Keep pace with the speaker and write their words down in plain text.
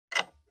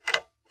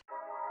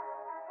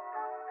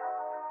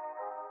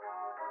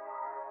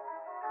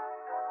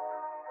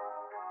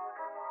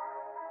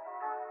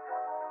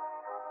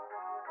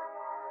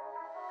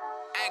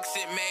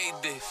Accent made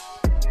this.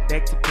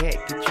 Back to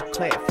back, get you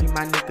clap, free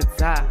my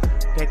niggas eye.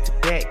 Back to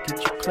back, get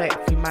you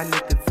clap, free my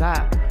niggas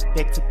eye.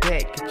 Back to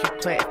back, get you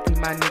clap, free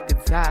my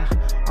niggas eye.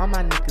 All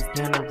my niggas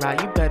down the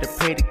ride, you better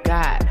pray to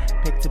God.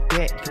 Back to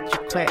back, get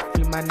you clap,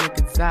 free my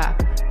niggas eye.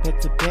 Back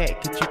to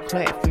back, get you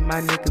clap, free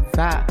my niggas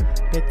eye.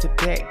 Back to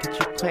back, get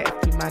you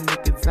clap, free my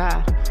niggas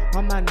eye.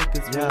 All my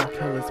niggas real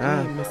killers, we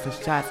ain't missing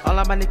shots. All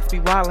of my niggas be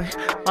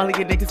wildin', all of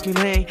your niggas be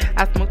lame.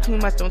 I smoke too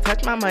much, don't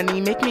touch my money,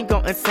 make me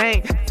go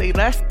insane. Say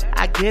less,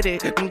 I get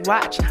it, you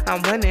watch,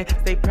 I'm winning.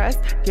 Stay pressed,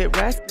 get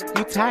rest,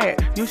 you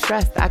tired, you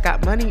stressed. I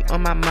got money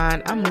on my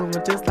mind, I'm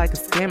moving just like a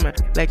scammer.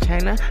 Like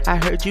China, I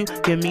heard you,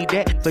 give me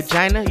that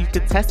vagina. You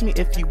can test me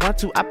if you want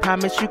to, I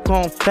promise you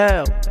gon'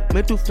 fail.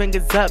 Middle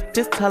fingers up,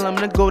 just tell him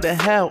to go to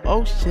hell.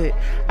 Oh shit,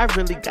 I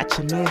really got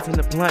your mans in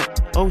the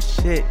blunt. Oh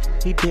shit,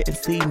 he didn't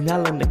see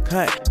Nell in the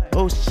cut.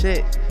 Oh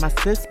shit, my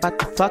sis bout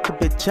to fuck a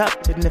bitch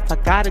up. And if I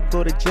gotta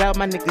go to jail,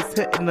 my niggas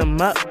hitting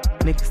them up.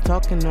 Niggas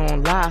talking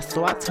on lies,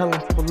 so I tell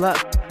them pull up.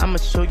 I'ma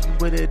show you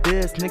what it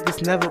is,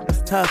 niggas never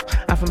was tough.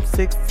 I'm from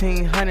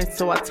 1600,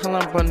 so I tell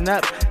them run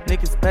up.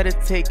 Niggas better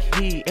take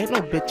heed, ain't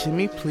no bitch in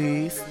me,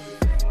 please.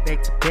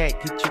 Back to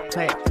back, get you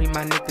clap, free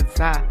my niggas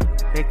eye.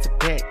 Back to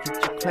back,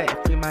 get you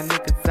clap, free my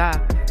niggas eye.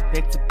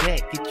 Back to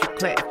back, get you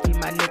clap, free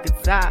my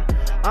niggas eye.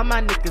 All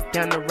my niggas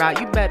down the route,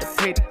 you better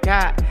pray to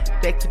God.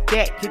 Back to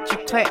back, get you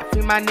clap,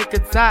 free my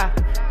niggas eye.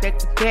 Back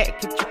to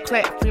back, get you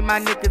clap, free my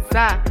niggas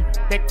eye.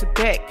 Back to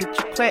back, get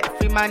you clap,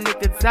 free my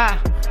niggas eye.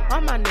 All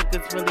my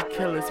niggas really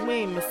killers, we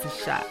ain't missing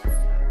shots.